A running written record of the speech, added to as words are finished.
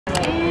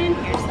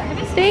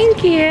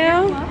Thank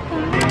you.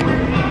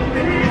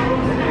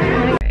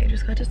 I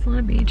just got to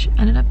Solana Beach,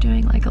 ended up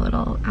doing like a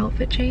little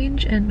outfit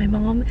change, and my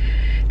mom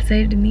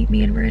decided to meet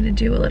me and we're gonna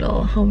do a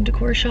little home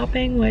decor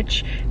shopping,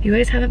 which if you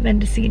guys haven't been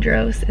to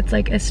Cedros, it's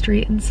like a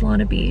street in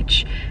Solana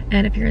Beach,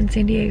 and if you're in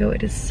San Diego,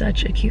 it is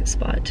such a cute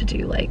spot to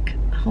do like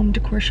home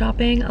decor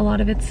shopping. A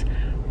lot of it's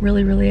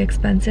really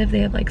expensive. They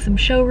have like some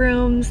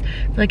showrooms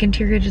for like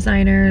interior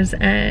designers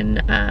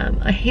and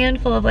a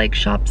handful of like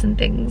shops and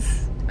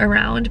things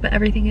around, but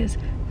everything is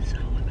so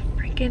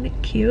freaking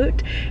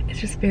cute. It's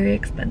just very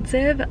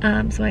expensive,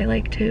 so I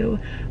like to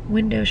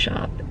window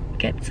shop,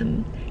 get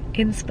some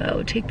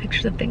inspo, take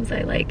pictures of things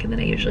I like, and then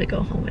I usually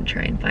go home and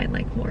try and find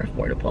like more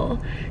affordable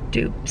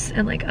dupes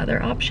and like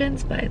other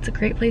options. But it's a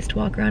great place to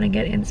walk around and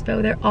get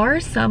inspo. There are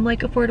some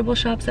like affordable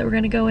shops that we're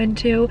gonna go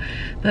into,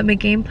 but my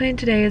game plan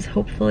today is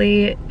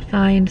hopefully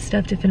find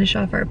stuff to finish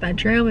off our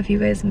bedroom. If you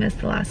guys missed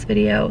the last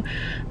video,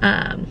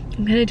 I'm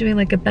kind of doing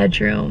like a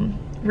bedroom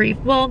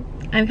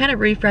I'm kind of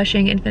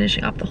refreshing and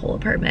finishing off the whole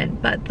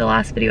apartment, but the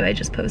last video I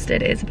just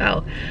posted is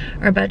about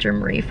our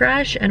bedroom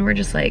refresh, and we're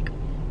just like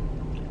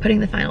putting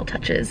the final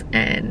touches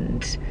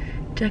and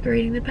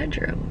decorating the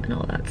bedroom and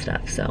all that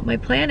stuff. So my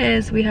plan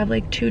is we have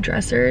like 2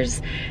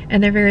 dressers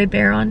and they're very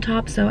bare on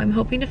top, so I'm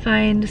hoping to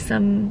find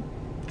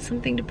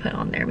something to put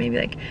on there, maybe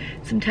like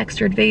some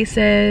textured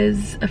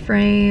vases, a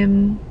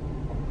frame.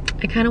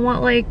 I kind of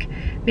want like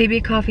maybe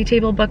a coffee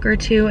table book or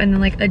 2, and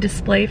then like a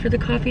display for the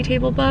coffee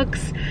table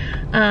books.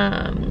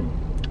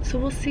 So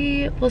we'll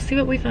see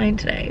what we find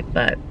today,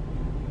 but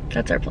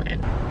that's our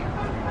plan.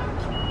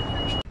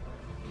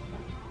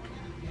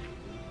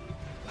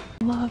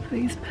 Love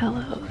these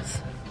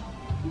pillows.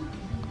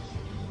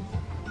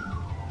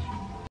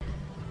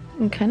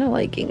 I'm kind of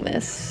liking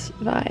this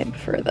vibe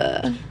for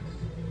the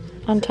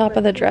on top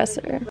of the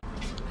dresser.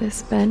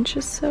 This bench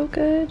is so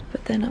good,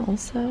 but then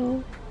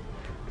also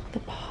the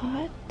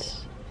pot,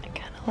 I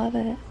kind of love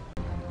it.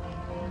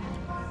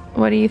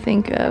 What do you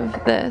think of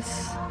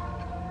this?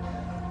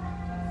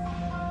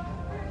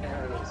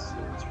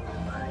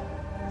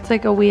 It's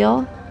like a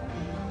wheel.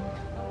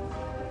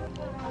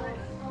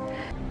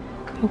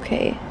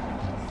 Okay.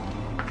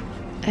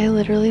 I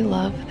literally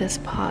love this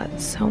pot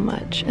so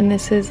much, and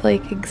this is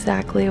like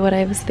exactly what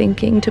I was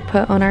thinking to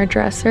put on our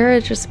dresser.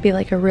 It'd just be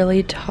like a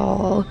really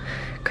tall,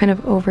 kind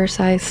of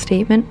oversized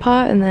statement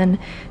pot, and then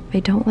if I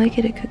don't like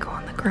it, it could go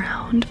on the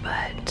ground,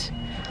 but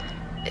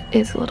it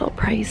is a little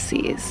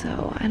pricey,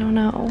 so I don't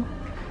know.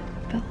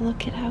 But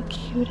look at how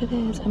cute it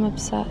is. I'm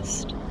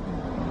obsessed.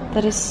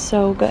 That is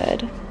so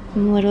good.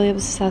 I'm literally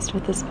obsessed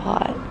with this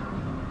pot.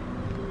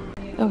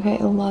 Okay,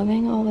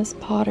 loving all this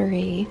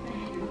pottery.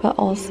 But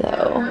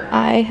also,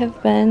 I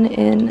have been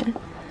in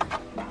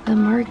the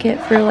market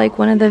for like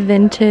one of the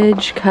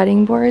vintage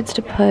cutting boards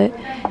to put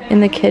in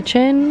the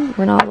kitchen.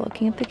 We're not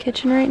looking at the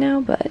kitchen right now,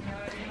 but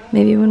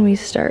maybe when we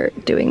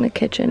start doing the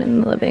kitchen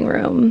in the living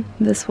room,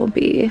 this will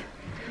be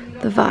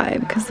the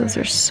vibe, because those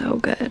are so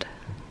good.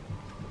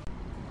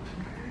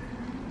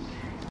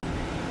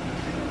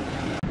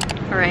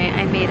 Alright,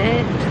 I made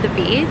it to the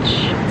beach.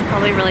 It's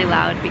probably really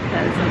loud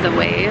because of the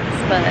waves,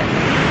 but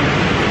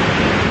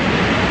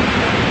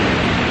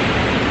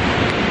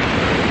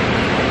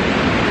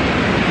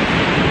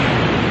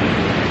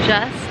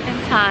just in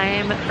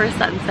time for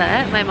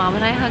sunset. My mom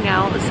and I hung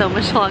out so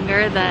much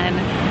longer than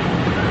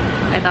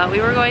I thought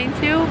we were going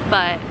to,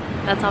 but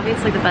that's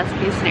obviously the best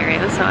case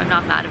scenario, so I'm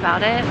not mad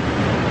about it.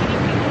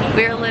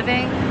 We're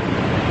living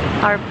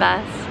our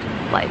best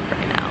life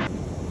right now.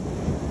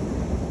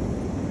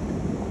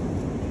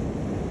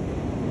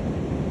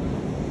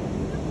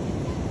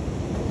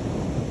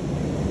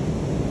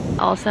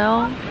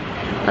 Also,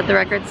 let the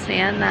record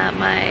stand that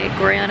my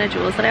Goriana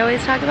jewels that I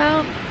always talk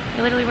about,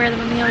 I literally wear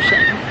them in the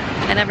ocean.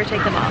 I never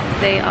take them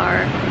off. They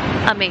are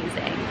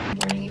amazing.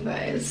 Good morning, you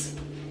guys.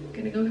 I'm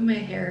gonna go get my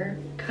hair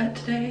cut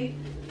today.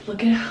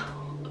 Look at how,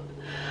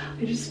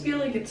 I just feel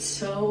like it's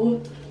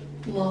so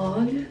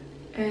long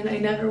and I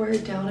never wear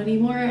it down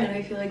anymore, and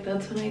I feel like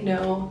that's when I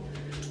know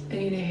I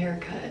need a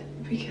haircut,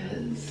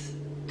 because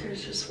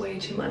there's just way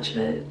too much of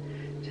it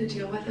to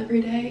deal with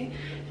every day.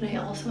 And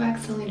I also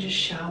accidentally just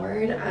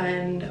showered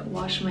and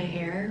washed my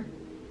hair,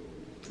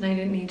 and I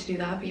didn't need to do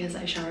that because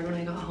I showered when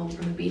I got home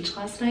from the beach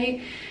last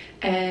night,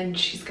 and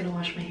she's gonna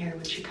wash my hair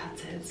when she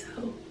cuts it.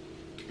 So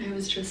I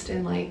was just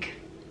in like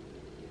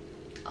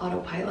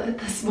autopilot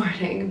this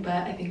morning,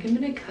 but I think I'm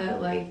gonna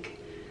cut like,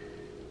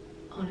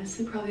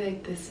 honestly, probably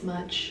like this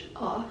much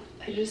off.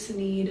 I just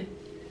need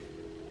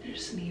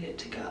it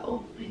to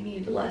go. I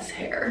need less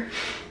hair.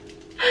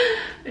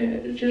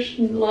 Just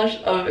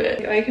less of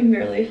it. I can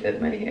barely fit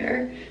my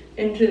hair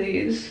into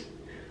these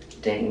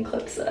dang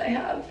clips that I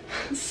have.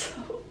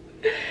 So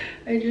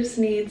I just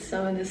need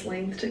some of this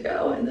length to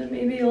go, and then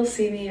maybe you'll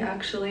see me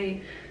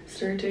actually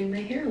start doing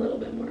my hair a little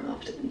bit more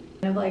often.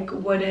 I have like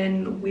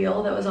wooden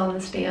wheel that was on the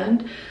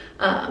stand.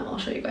 I'll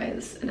show you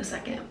guys in a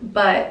second,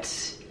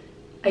 but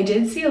I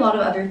did see a lot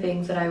of other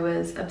things that I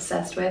was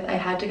obsessed with. I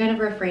had to kind of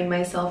refrain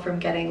myself from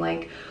getting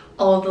like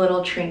all of the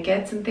little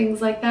trinkets and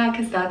things like that,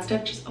 because that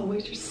stuff just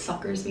always just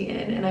suckers me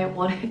in and I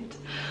want it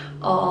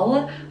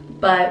all.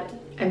 But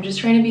I'm just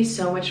trying to be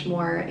so much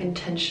more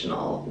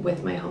intentional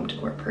with my home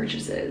decor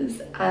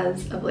purchases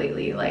as of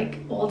lately. Like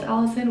old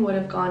Allison would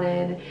have gone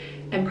in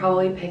and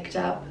probably picked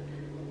up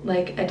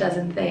like a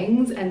dozen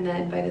things, and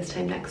then by this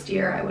time next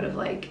year I would have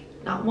like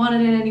not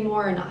wanted it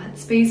anymore and not had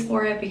space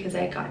for it because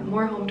I had gotten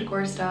more home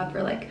decor stuff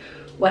or like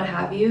what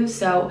have you.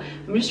 So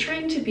I'm just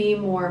trying to be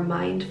more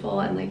mindful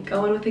and like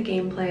go in with a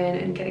game plan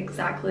and get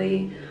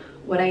exactly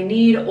what I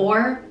need,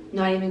 or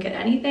not even get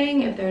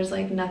anything if there's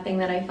like nothing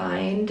that I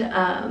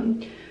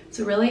find.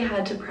 So really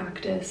had to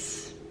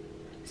practice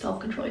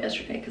self-control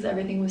yesterday because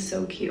everything was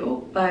so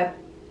cute. But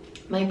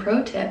my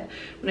pro tip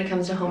when it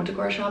comes to home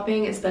decor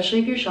shopping, especially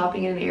if you're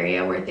shopping in an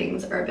area where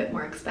things are a bit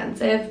more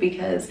expensive,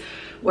 because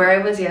where I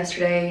was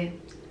yesterday,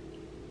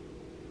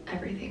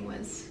 everything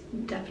was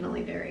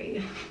definitely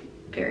very,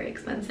 very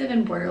expensive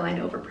and borderline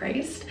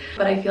overpriced.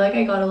 But I feel like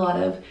I got a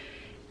lot of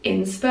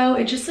inspo.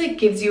 It just like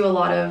gives you a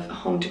lot of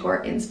home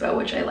decor inspo,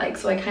 which I like.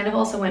 So I kind of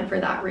also went for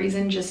that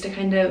reason, just to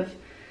kind of,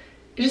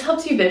 it just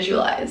helps you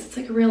visualize. It's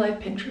like a real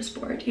life Pinterest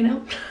board, you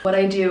know? What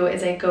I do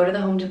is I go to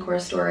the home decor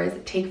stores,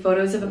 take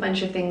photos of a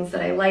bunch of things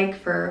that I like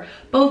for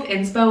both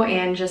inspo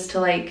and just to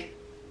like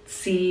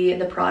see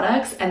the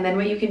products. And then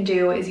what you can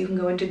do is you can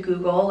go into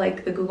Google,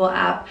 like the Google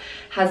app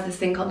has this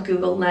thing called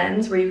Google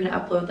Lens where you can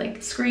upload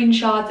like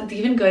screenshots. It's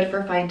even good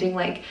for finding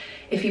like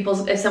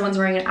if someone's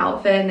wearing an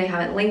outfit and they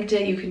haven't linked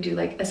it, you can do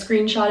like a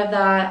screenshot of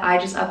that. I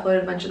just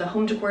uploaded a bunch of the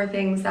home decor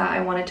things that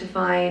I wanted to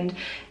find,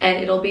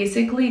 and it'll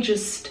basically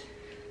just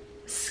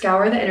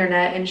scour the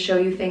internet and show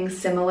you things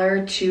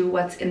similar to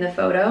what's in the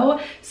photo.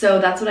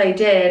 So that's what I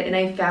did, and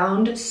I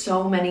found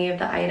so many of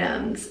the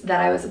items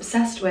that I was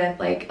obsessed with,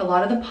 like a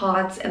lot of the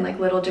pots and like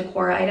little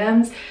decor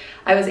items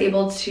I was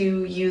able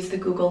to use the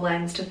Google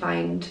Lens to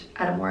find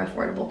at a more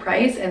affordable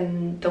price,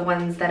 and the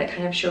ones that it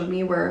kind of showed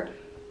me were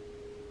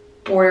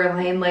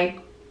borderline like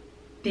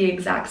the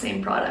exact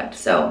same product.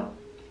 So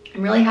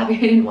I'm really happy I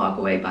didn't walk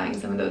away buying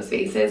some of those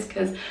vases,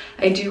 because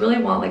I do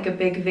really want like a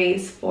big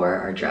vase for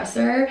our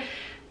dresser.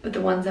 But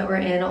the ones that were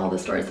in all the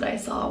stores that I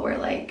saw were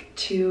like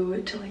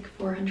 $200 to like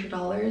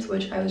 $400,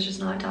 which I was just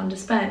not down to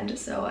spend.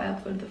 So I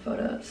uploaded the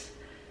photos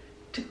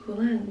to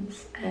Google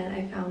Lens, and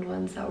I found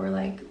ones that were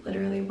like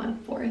literally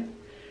 1/4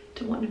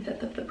 to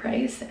 1/5 of the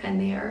price, and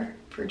they are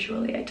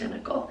virtually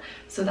identical.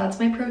 So that's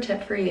my pro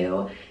tip for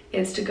you,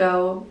 is to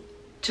go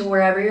to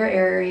wherever your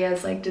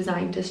area's like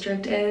design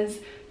district is,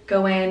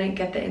 go in and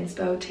get the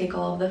inspo, take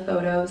all of the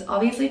photos.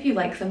 Obviously, if you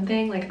like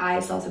something, like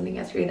I saw something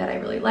yesterday that I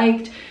really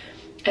liked,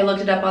 I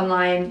looked it up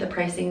online, the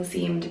pricing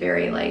seemed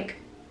very like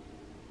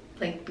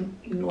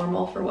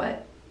normal for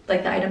what,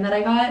 like the item that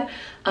I got.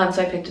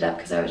 So I picked it up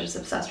because I was just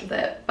obsessed with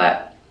it.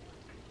 But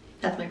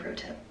that's my pro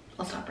tip.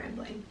 I'll stop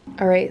rambling.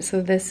 All right,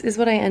 so this is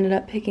what I ended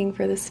up picking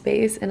for this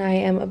space, and I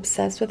am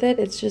obsessed with it.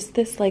 It's just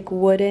this like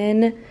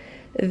wooden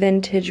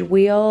vintage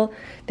wheel.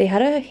 They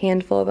had a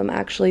handful of them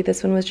actually.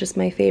 This one was just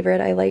my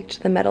favorite. I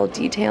liked the metal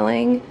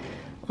detailing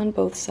on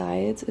both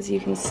sides, as you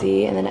can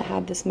see, and then it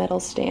had this metal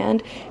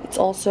stand. It's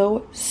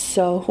also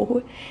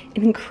so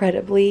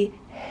incredibly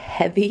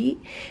heavy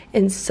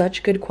and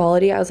such good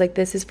quality. I was like,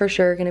 this is for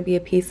sure going to be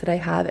a piece that I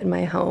have in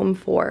my home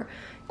for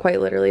quite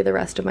literally the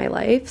rest of my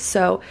life.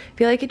 So I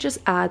feel like it just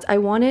adds, I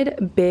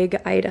wanted big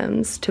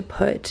items to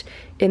put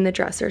in the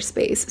dresser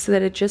space so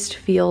that it just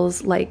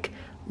feels like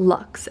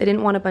luxe. I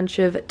didn't want a bunch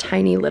of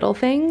tiny little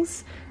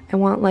things. I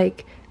want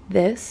like,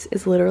 this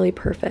is literally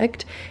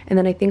perfect. And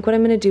then I think what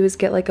I'm gonna do is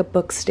get like a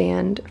book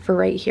stand for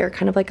right here,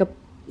 kind of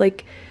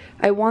like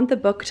I want the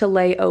book to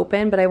lay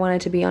open, but I want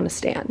it to be on a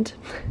stand,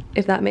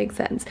 if that makes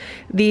sense.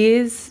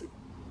 These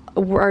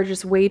are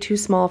just way too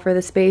small for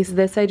the space.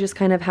 This I just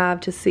kind of have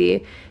to see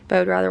if I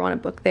would rather want a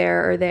book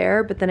there or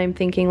there, but then I'm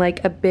thinking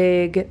like a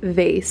big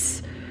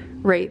vase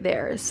right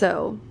there.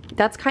 So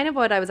that's kind of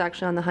what I was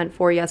actually on the hunt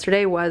for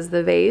yesterday, was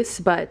the vase,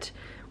 but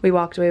we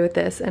walked away with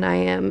this and I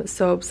am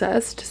so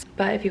obsessed.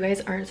 But if you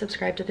guys aren't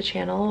subscribed to the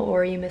channel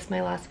or you missed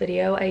my last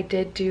video, I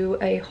did do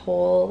a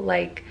whole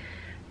like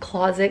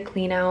closet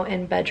clean out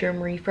and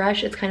bedroom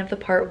refresh. It's kind of the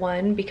part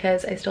 1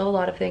 because I still have a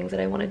lot of things that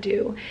I want to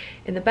do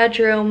in the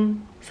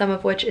bedroom, some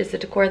of which is the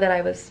decor that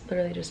I was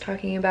literally just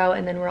talking about,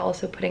 and then we're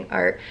also putting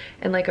art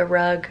and like a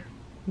rug,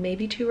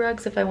 maybe 2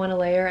 rugs if I want to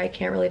layer. I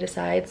can't really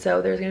decide.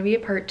 So there's going to be a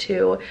part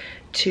 2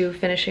 to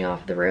finishing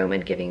off the room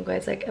and giving you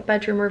guys like a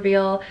bedroom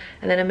reveal,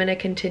 and then I'm going to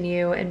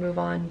continue and move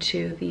on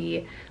to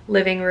the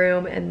living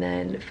room and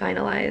then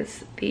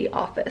finalize the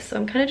office. So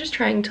I'm kind of just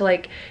trying to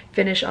like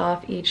finish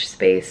off each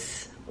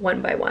space one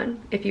by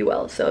one, if you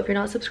will. So if you're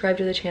not subscribed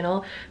to the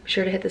channel, be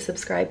sure to hit the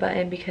subscribe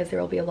button, because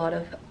there will be a lot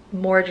of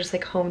more just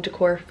like home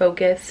decor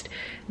focused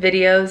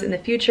videos in the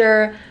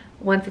future.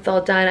 Once it's all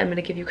done, I'm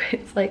gonna give you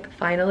guys like,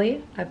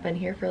 finally, I've been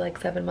here for like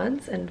 7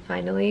 months, and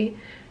finally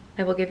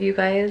I will give you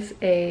guys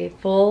a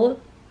full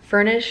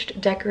furnished,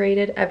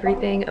 decorated,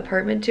 everything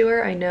apartment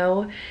tour. I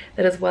know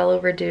that is well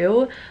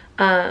overdue.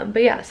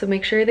 But yeah, so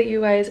make sure that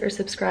you guys are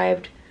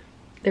subscribed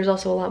there's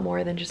also a lot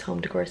more than just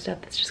home decor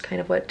stuff. That's just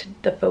kind of what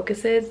the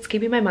focus is. It's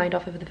keeping my mind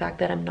off of the fact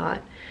that I'm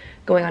not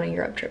going on a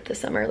Europe trip this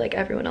summer like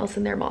everyone else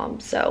and their mom.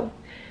 So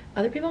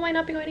other people might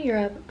not be going to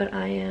Europe, but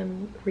I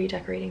am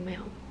redecorating my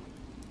home.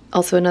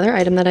 Also, another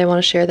item that I want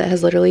to share that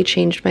has literally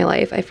changed my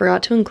life. I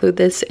forgot to include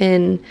this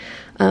in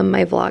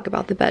my vlog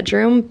about the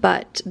bedroom,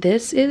 but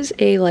this is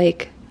a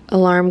like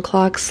alarm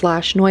clock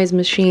slash noise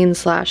machine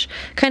slash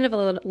kind of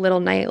a little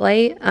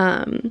nightlight.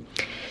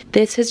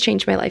 This has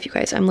changed my life, you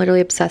guys. I'm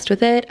literally obsessed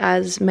with it.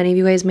 As many of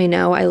you guys may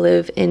know, I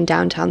live in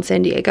downtown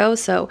San Diego,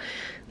 so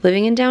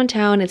living in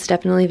downtown, it's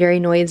definitely very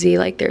noisy.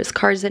 Like there's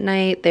cars at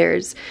night,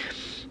 there's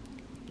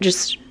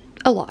just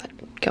a lot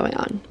going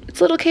on. It's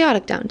a little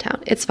chaotic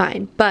downtown. It's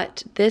fine,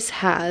 but this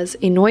has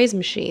a noise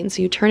machine,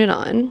 so you turn it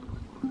on.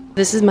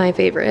 This is my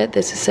favorite.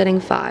 This is setting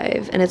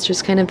 5, and it's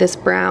just kind of this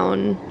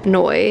brown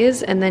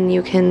noise, and then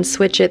you can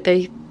switch it.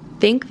 They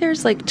think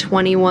there's like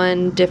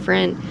 21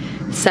 different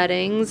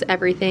settings.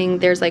 Everything,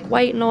 there's like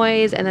white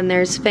noise, and then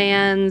there's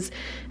fans,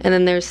 and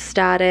then there's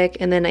static,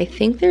 and then I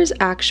think there's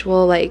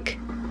actual like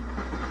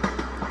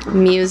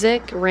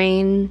music,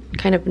 rain,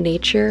 kind of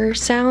nature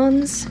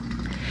sounds.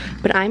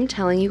 But I'm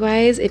telling you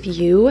guys, if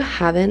you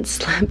haven't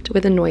slept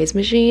with a noise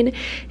machine,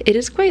 it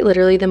is quite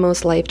literally the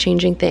most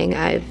life-changing thing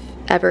I've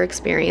ever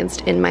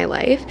experienced in my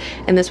life.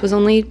 And this was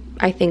only,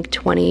 I think,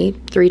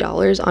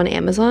 $23 on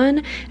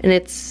Amazon,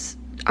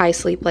 and I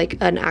sleep like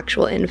an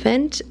actual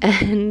infant,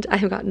 and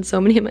I've gotten so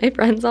many of my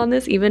friends on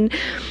this. Even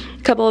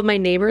a couple of my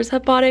neighbors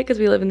have bought it because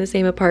we live in the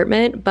same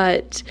apartment,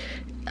 but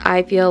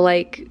I feel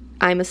like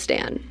I'm a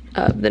stan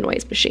of the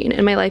noise machine,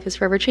 and my life is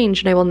forever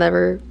changed, and I will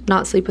never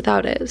not sleep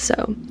without it.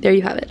 So there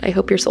you have it. I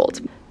hope you're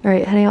sold. All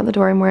right, heading out the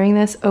door. I'm wearing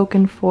this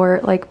Oaken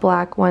Fort like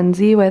black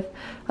onesie with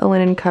a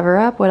linen cover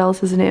up. What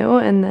else is new?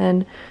 And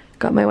then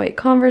got my white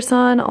Converse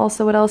on.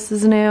 Also, what else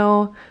is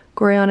new?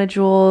 Gorjana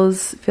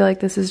jewels. I feel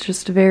like this is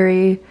just a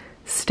very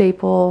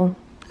staple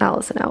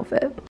Allison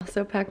outfit.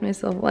 Also packed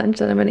myself lunch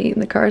that I'm gonna eat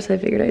in the car, so I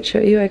figured I'd show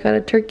you. I got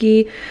a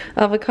turkey,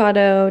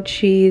 avocado,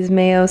 cheese,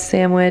 mayo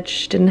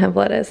sandwich. Didn't have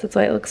lettuce, that's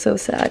why it looks so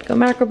sad. Got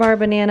macro bar,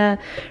 banana,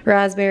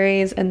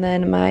 raspberries, and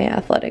then my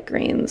athletic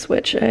greens,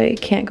 which I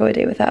can't go a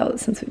day without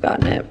since we've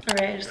gotten it. All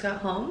right, I just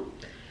got home.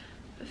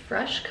 A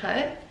fresh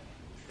cut,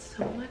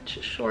 so much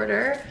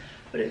shorter,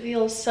 but it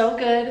feels so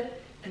good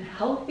and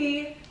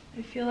healthy.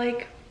 I feel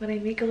like when I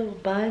make a little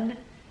bun,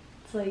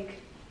 it's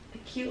like a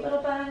cute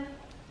little bun.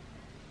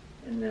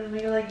 And then when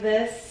I go like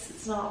this,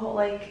 it's not whole,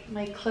 like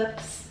my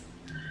clips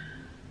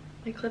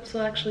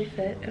will actually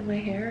fit in my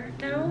hair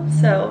now.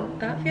 So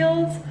that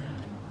feels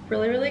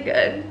really, really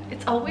good.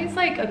 It's always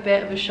like a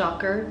bit of a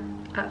shocker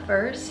at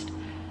first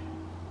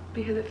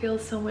because it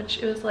feels so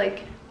much, it was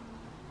like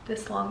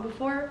this long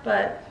before,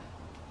 but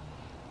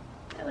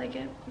I like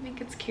it. I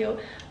think it's cute.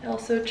 I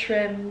also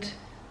trimmed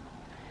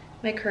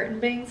my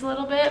curtain bangs a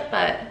little bit,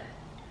 but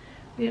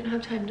we didn't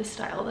have time to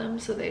style them,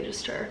 so they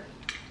just are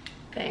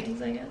bangs,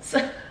 I guess.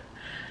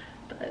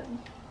 But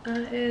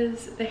that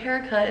is the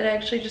haircut. And I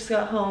actually just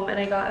got home and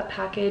I got a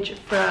package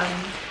from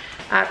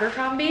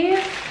Abercrombie.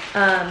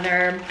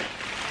 They're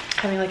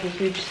having like a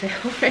huge sale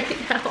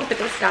right now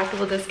with a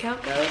stackable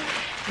discount code.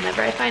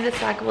 Whenever I find a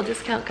stackable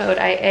discount code,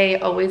 I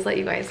always let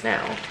you guys know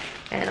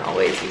and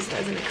always use it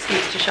as an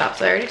excuse to shop.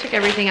 So I already took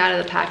everything out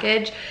of the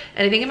package,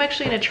 and I think I'm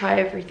actually gonna try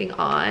everything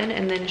on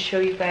and then show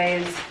you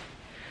guys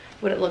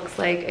what it looks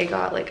like. I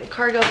got like a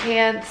cargo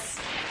pants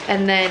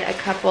and then a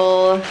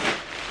couple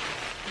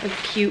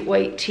of cute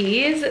white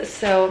tees.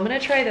 So I'm gonna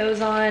try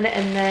those on,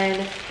 and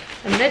then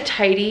I'm gonna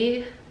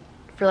tidy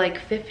for like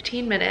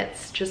 15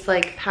 minutes, just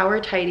like power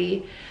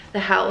tidy the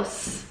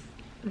house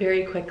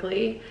very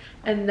quickly,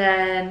 and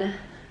then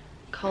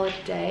call it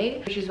a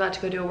day. She's about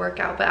to go do a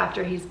workout, but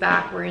after he's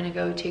back, we're gonna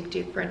go take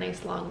Duke for a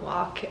nice long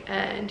walk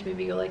and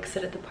maybe go like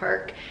sit at the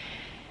park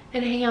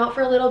and hang out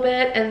for a little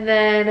bit. And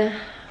then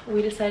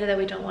we decided that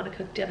we don't want to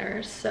cook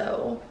dinner,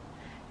 so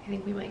I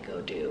think we might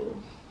go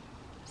do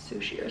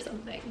sushi or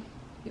something.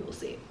 You will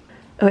see.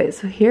 Okay,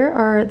 so here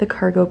are the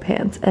cargo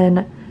pants,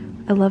 and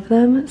I love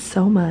them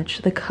so much.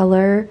 The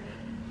color,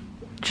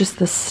 just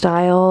the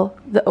style,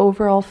 the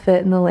overall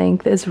fit and the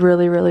length is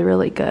really, really,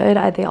 really good.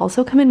 They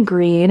also come in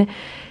green,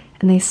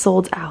 and they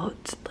sold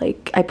out.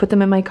 Like, I put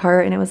them in my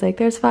cart and it was like,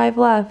 there's 5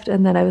 left,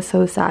 and then I was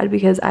so sad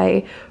because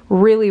I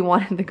really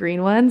wanted the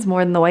green ones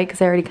more than the white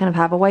because I already kind of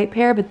have a white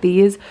pair, but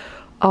these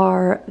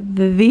are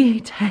the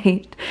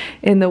tight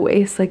in the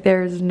waist. Like,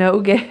 there's no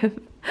give.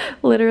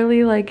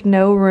 Literally like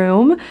no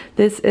room.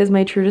 This is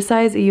my true to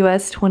size, a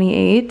US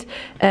 28,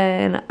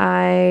 and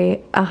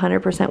I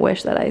 100%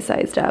 wish that I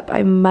sized up.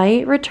 I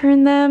might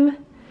return them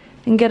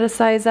and get a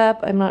size up.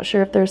 I'm not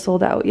sure if they're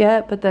sold out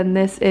yet, but then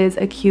this is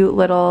a cute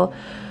little,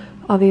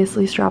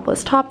 obviously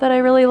strapless top that I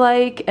really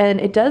like, and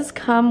it does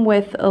come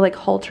with a like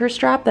halter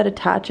strap that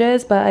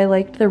attaches, but I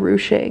liked the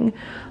ruching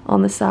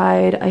on the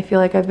side. I feel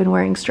like I've been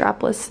wearing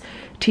strapless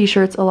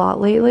t-shirts a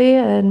lot lately,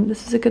 and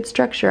this is a good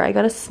structure. I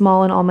got a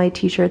small in all my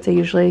t-shirts. I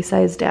usually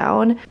size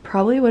down.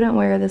 Probably wouldn't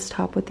wear this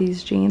top with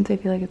these jeans. I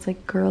feel like it's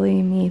like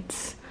girly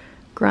meets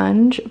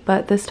grunge,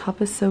 but this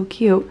top is so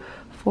cute.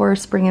 for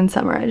spring and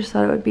summer. I just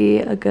thought it would be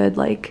a good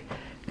like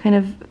kind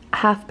of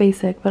half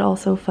basic but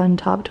also fun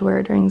top to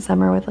wear during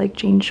summer with like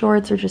jean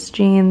shorts or just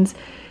jeans.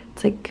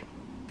 It's like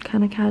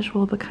kind of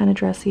casual but kind of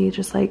dressy,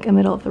 just like a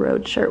middle of the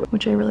road shirt,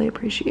 which I really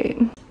appreciate.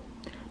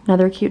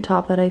 Another cute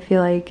top that I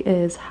feel like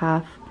is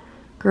half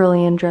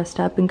girly and dressed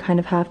up and kind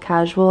of half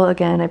casual.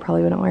 Again, I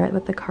probably wouldn't wear it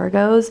with the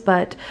cargos,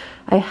 but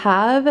I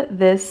have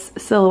this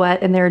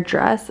silhouette in their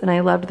dress and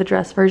I loved the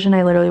dress version.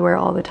 I literally wear it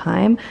all the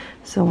time.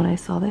 So when I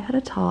saw they had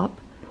a top,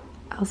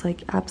 I was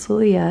like,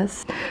 absolutely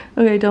yes.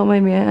 Okay, don't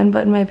mind me, I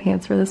unbuttoned my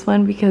pants for this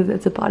one because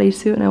it's a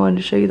bodysuit and I wanted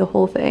to show you the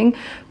whole thing,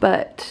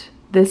 but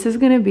this is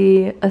gonna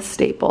be a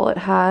staple. It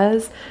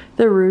has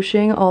the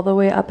ruching all the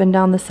way up and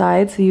down the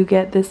side, so you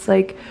get this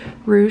like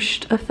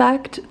ruched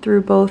effect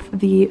through both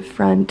the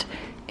front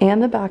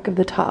and the back of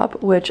the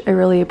top, which I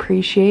really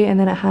appreciate. And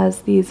then it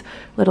has these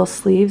little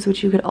sleeves,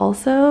 which you could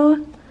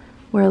also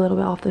wear a little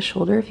bit off the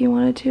shoulder if you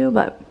wanted to,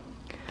 but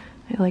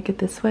I like it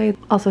this way.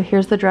 Also,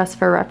 here's the dress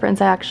for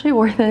reference. I actually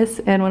wore this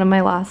in one of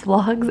my last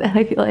vlogs and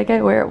I feel like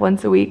I wear it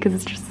once a week because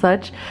it's just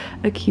such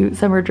a cute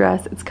summer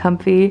dress. It's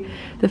comfy,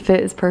 the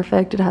fit is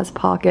perfect, it has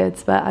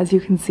pockets, but as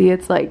you can see,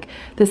 it's like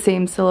the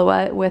same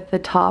silhouette with the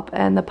top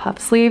and the puff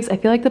sleeves. I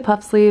feel like the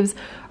puff sleeves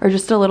are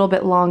just a little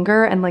bit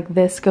longer and like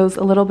this goes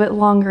a little bit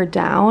longer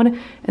down,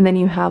 and then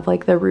you have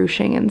like the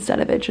ruching instead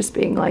of it just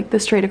being like the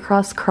straight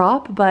across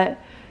crop, but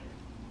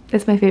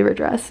it's my favorite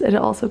dress. It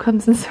also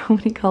comes in so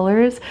many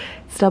colors.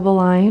 It's double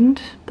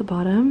lined at the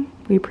bottom.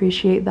 We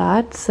appreciate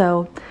that.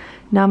 So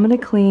now I'm gonna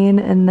clean,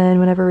 and then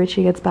whenever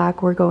Richie gets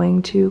back, we're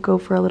going to go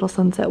for a little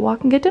sunset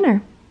walk and get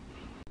dinner.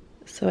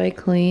 So I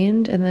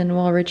cleaned, and then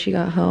while Richie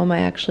got home, I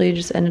actually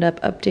just ended up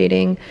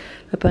updating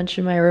a bunch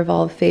of my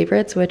Revolve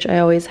favorites, which I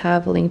always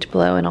have linked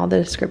below in all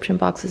the description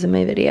boxes in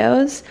my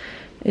videos.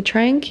 I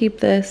try and keep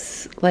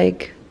this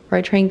like, or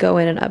I try and go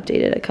in and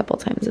update it a couple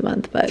times a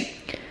month, but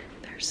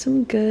there's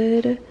some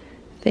good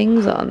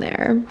things on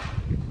there.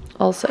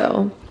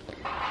 Also,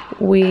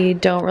 we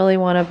don't really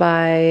want to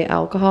buy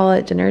alcohol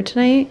at dinner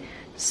tonight,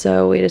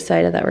 so we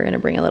decided that we're going to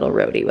bring a little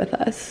roadie with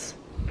us.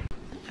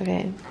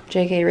 Okay,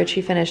 JK,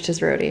 Richie finished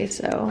his roadie,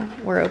 so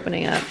we're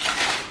opening up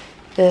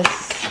this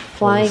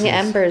Flying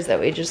Embers that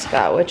we just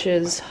got, which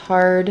is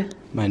hard.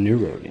 My new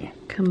roadie.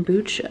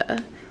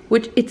 Kombucha.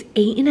 Which it's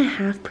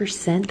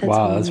 8.5%. That's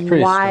wow, that's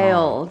pretty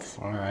wild.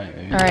 Strong.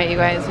 All right, you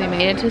guys, we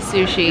made it to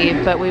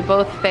sushi, but we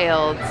both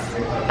failed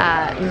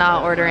at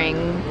not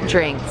ordering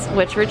drinks,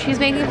 which Richie's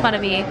making fun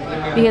of me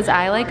because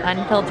I like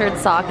unfiltered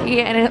sake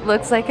and it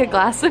looks like a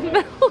glass of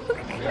milk.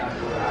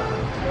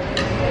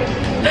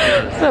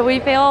 So we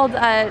failed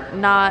at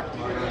not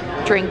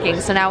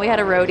drinking, so now we had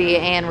a roadie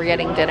and we're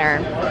getting dinner,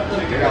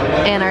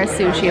 and our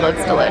sushi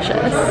looks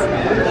delicious.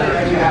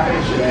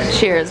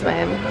 Cheers,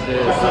 babe.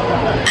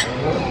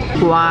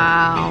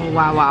 Wow,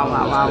 wow, wow,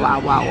 wow, wow, wow,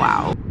 wow,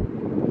 wow.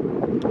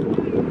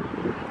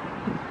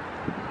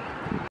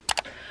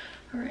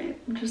 Alright,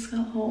 I just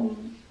got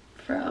home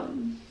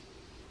from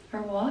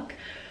our walk.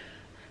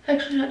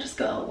 Actually, not just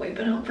got home, we've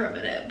been home for a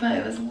minute, but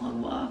it was a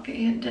long walk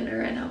and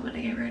dinner, and now I'm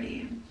gonna get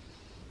ready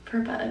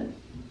for bed.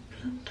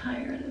 I'm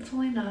tired, it's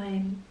only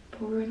 9.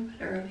 But we're going to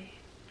bed early.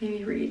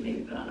 Maybe read,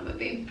 maybe put on a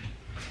movie.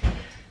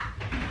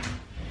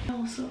 I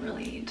also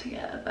really need to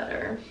get a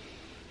better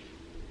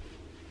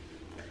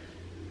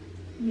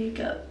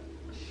makeup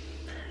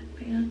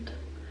headband.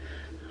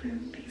 I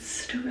have these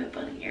stupid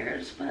bunny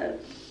ears,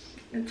 but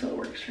it's what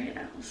works right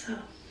now, so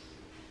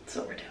that's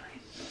what we're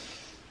doing.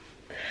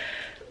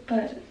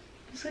 But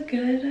it's a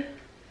good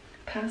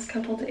past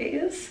couple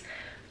days.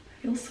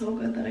 I feel so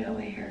good that I got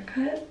my hair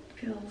cut. It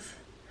feels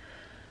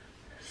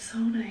so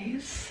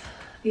nice.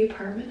 The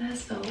apartment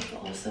has felt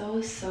also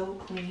so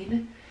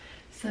clean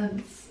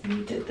since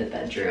we did the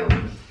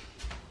bedroom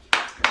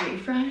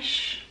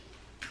refresh.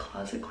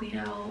 Closet clean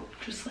out,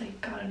 just like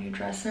got a new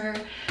dresser.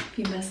 If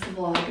you missed the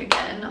vlog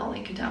again, I'll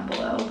link it down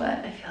below,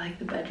 but I feel like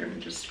the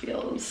bedroom just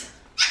feels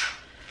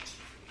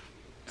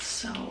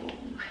so,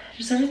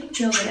 just everything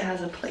feels like it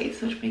has a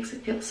place, which makes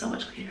it feel so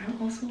much cleaner. I'm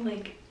also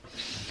like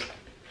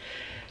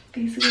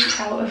basically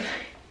out of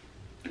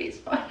face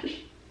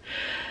wash.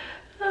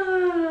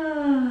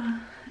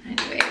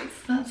 Anyways,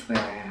 that's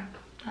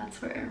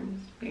where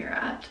we're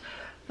at.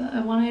 But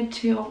I wanted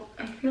to,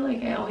 I feel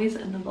like I always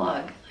end the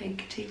vlog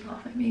like taking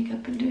off my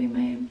makeup and doing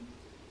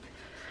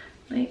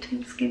my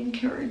nighttime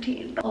skincare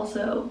routine. But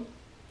also,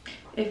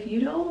 if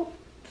you don't,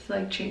 it's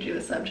like changing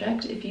the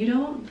subject, if you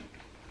don't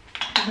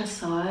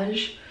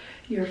massage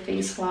your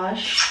face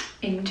wash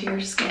into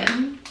your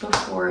skin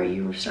before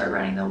you start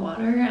running the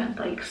water and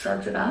like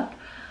suds it up,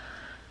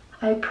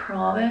 I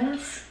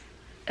promise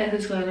it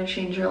is going to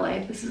change your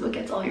life. This is what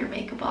gets all your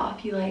makeup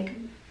off. You like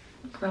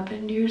rub it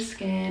into your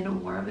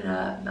skin, warm it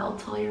up,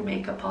 melts all your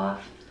makeup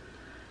off,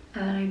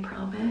 and I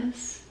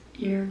promise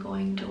you're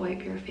going to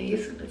wipe your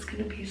face and it's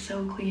going to be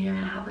so clean. You're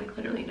going to have like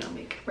literally no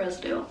makeup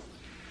residue.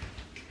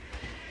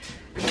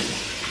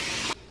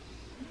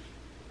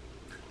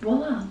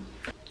 Voila.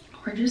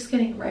 We're just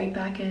getting right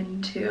back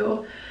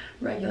into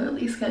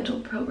regularly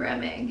scheduled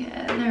programming,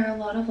 and there are a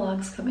lot of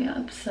vlogs coming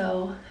up,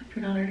 so if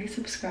you're not already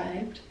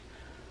subscribed,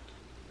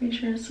 make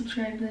sure to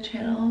subscribe to the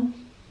channel.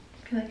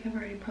 I feel like I've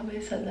already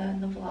probably said that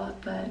in the vlog,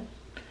 but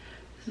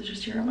this is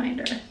just your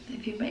reminder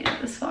if you've made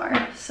it this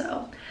far.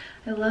 So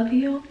I love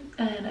you,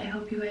 and I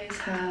hope you guys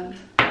have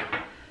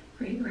a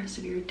great rest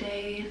of your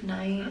day,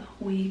 night,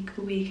 week,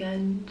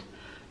 weekend,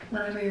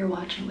 whenever you're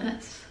watching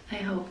this. I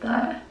hope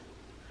that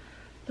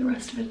the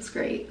rest of it is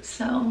great.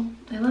 So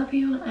I love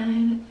you,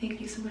 and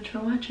thank you so much for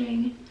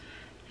watching,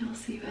 and we'll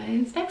see you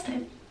guys next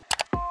time.